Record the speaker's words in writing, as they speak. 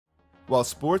While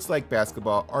sports like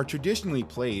basketball are traditionally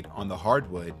played on the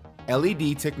hardwood,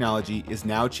 LED technology is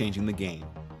now changing the game.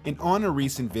 And on a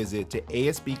recent visit to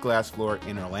ASB Glassfloor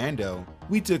in Orlando,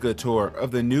 we took a tour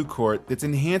of the new court that's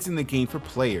enhancing the game for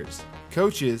players,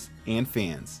 coaches, and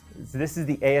fans. So this is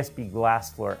the ASB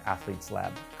Glassfloor Athletes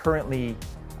Lab. Currently,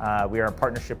 we are in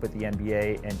partnership with the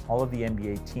NBA, and all of the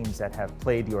NBA teams that have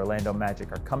played the Orlando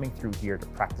Magic are coming through here to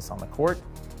practice on the court.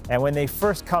 And when they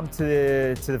first come to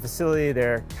the facility,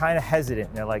 they're kind of hesitant.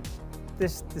 And they're like,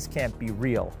 this can't be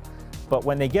real. But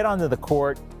when they get onto the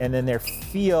court and then they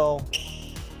feel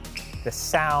the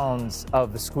sounds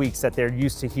of the squeaks that they're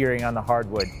used to hearing on the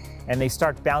hardwood, and they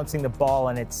start bouncing the ball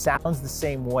and it sounds the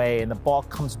same way, and the ball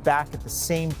comes back at the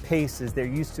same pace as they're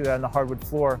used to on the hardwood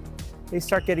floor, they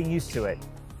start getting used to it.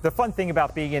 The fun thing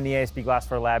about being in the ASB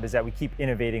Glassfloor lab is that we keep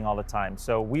innovating all the time.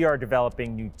 So we are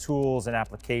developing new tools and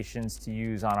applications to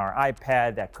use on our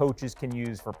iPad that coaches can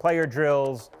use for player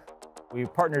drills.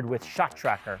 We've partnered with Shot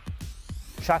Tracker.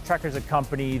 Shot Tracker is a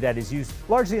company that is used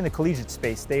largely in the collegiate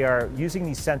space. They are using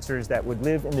these sensors that would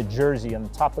live in the jersey, on the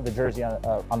top of the jersey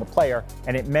on the player,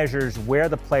 and it measures where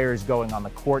the player is going on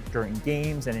the court during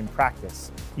games and in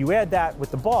practice. You add that with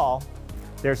the ball,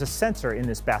 there's a sensor in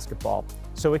this basketball,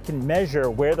 so it can measure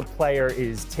where the player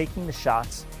is taking the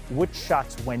shots, which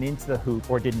shots went into the hoop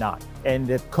or did not. And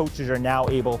the coaches are now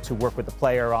able to work with the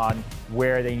player on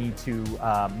where they need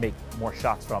to make more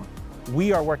shots from.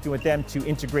 We are working with them to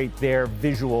integrate their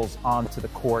visuals onto the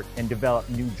court and develop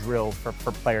new drills for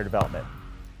player development.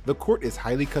 The court is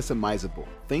highly customizable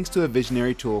thanks to a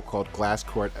visionary tool called Glass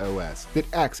Court OS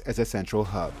that acts as a central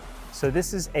hub. So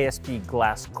this is ASB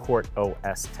Glass Court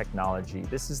OS technology.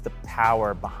 This is the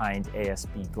power behind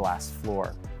ASB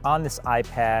Glassfloor. On this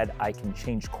iPad, I can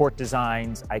change court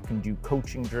designs, I can do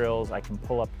coaching drills, I can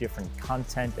pull up different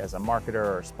content as a marketer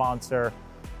or a sponsor.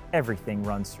 Everything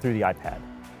runs through the iPad.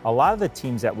 A lot of the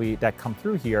teams that come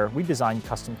through here, we design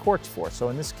custom courts for. So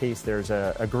in this case, there's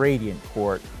a gradient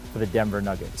court for the Denver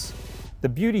Nuggets. The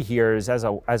beauty here is as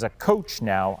a coach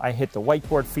now, I hit the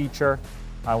whiteboard feature.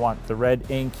 I want the red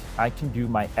ink. I can do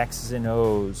my X's and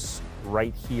O's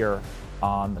right here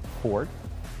on the court.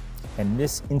 And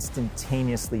this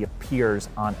instantaneously appears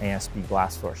on ASB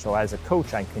Glassfloor. So as a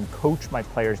coach, I can coach my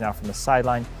players now from the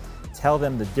sideline, tell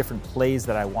them the different plays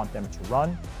that I want them to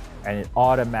run, and it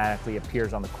automatically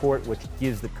appears on the court, which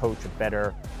gives the coach a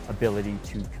better ability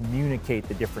to communicate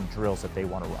the different drills that they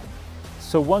want to run.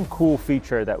 So one cool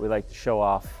feature that we like to show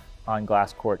off on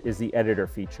Glass Court is the editor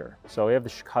feature. So we have the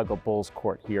Chicago Bulls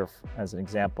court here as an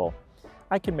example.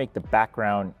 I can make the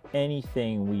background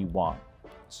anything we want.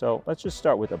 So let's just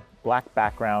start with a black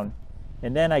background,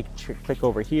 and then I click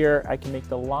over here, I can make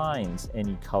the lines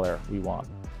any color we want.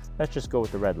 Let's just go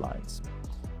with the red lines.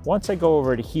 Once I go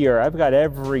over to here, I've got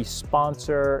every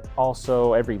sponsor,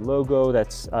 also every logo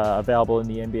that's available in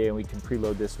the NBA, and we can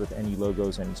preload this with any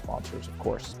logos, any sponsors, of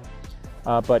course.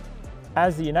 But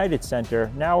as the United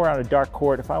Center, now we're on a dark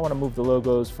court. If I want to move the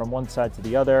logos from one side to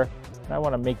the other, and I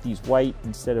want to make these white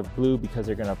instead of blue because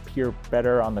they're going to appear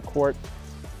better on the court,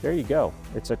 there you go.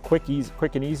 It's a quick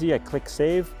and easy. I click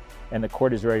save, and the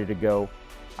court is ready to go.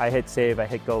 I hit save, I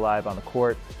hit go live on the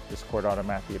court. This court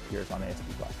automatically appears on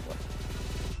ASB Glassfloor.